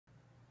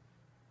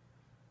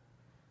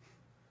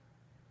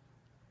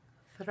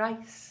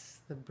Thrice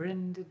the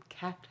brinded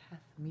cat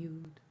hath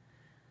mew'd,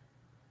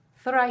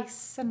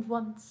 thrice and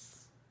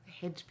once the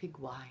hedge-pig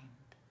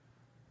whined.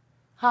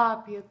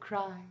 Harpier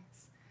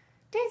cries,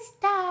 "'Tis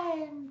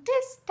time,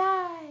 'tis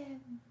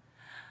time!"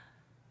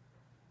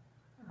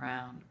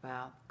 Round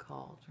about the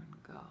cauldron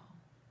go,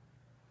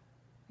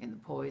 in the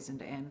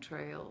poisoned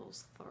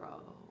entrails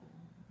throw.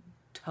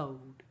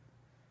 Toad,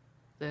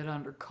 that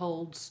under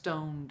cold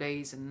stone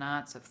days and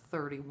nights of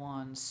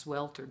 31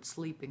 sweltered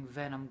sleeping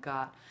venom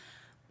got,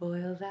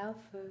 boil thou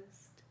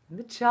first in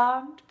the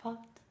charmed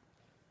pot,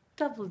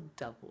 double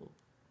double,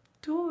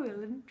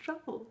 toil and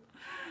trouble,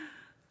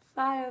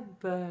 fire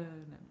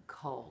burn and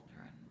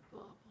cauldron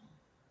bubble.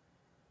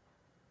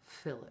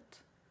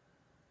 Fillet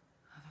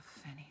of a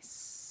fenny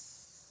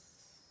snake,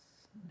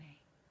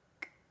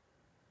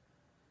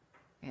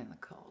 in the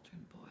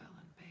cauldron boil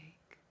and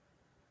bake.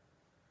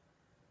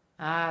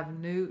 Eye of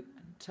newt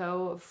and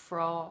toe of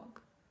frog,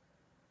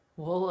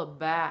 wool of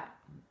bat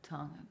and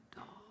tongue of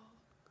dog.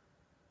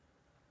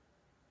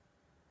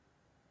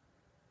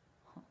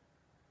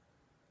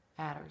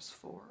 Adder's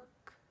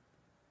fork,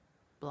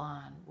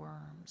 blind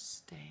worm's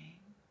sting,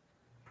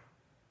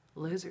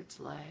 lizard's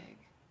leg,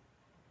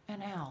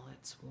 and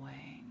owlet's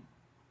wing.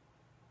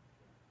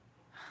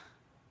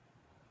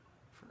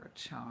 For a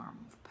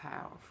charm of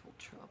powerful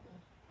trouble,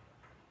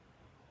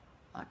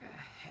 like a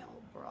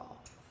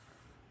hell-broth,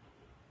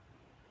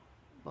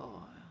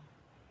 boil,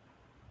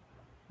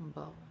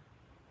 bubble,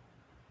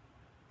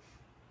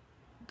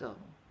 double,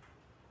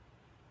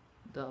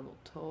 double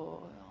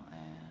toil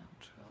and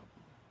trouble.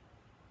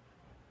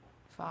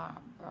 Fire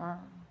burn,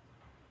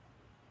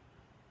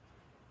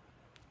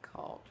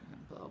 cauldron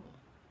bubble.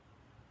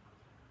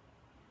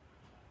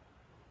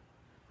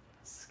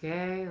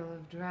 Scale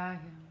of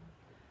dragon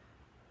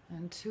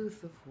and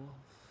tooth of wolf,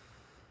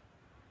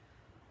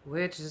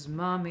 witch's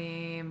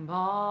mummy,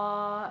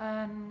 maw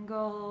and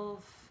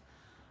gulf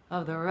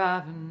of the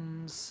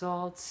ravened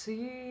salt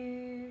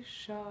sea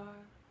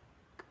shark.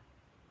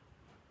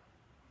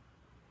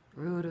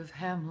 Root of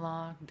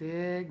hemlock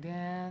digged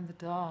in the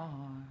dark.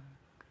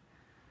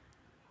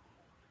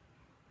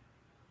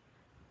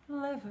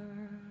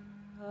 Liver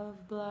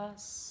of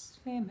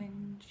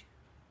blaspheming Jew,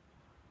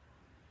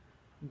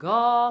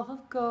 gall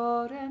of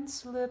goat and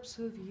slips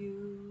of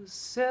yew,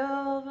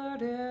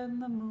 silvered in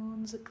the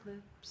moon's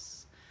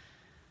eclipse,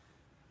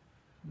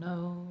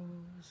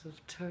 nose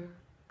of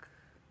Turk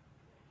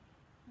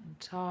and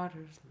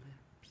Tartar's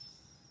lips,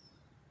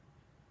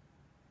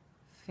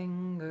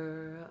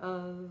 finger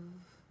of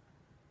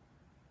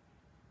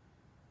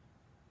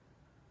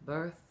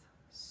birth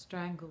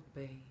strangled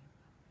babe,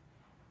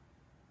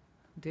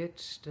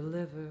 ditch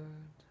delivered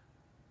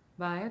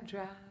by a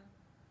drab.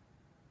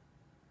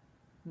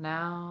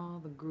 Now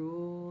the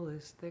gruel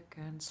is thick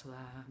and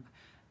slab,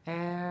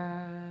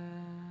 add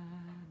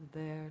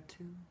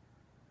thereto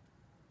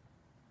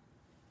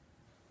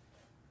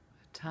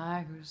a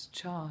tiger's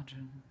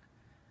children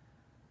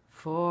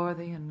for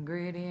the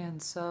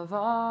ingredients of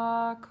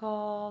our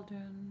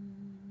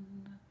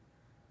cauldron.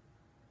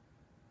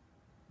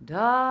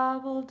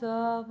 Double,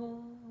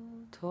 double,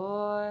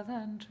 toil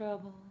and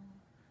trouble,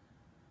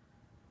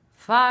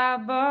 fire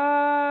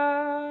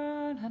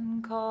burn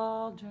and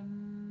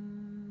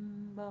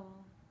cauldron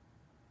bubble.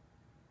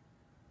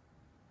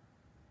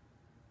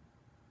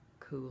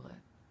 Cool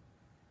it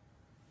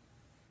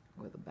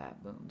with a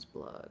baboon's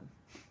blood.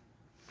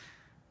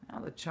 Now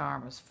the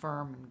charm is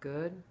firm and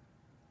good.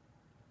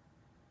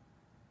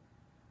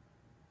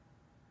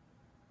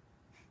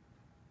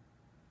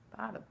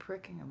 By the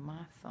pricking of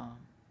my thumb,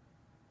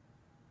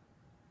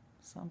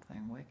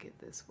 something wicked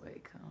this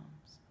way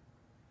comes.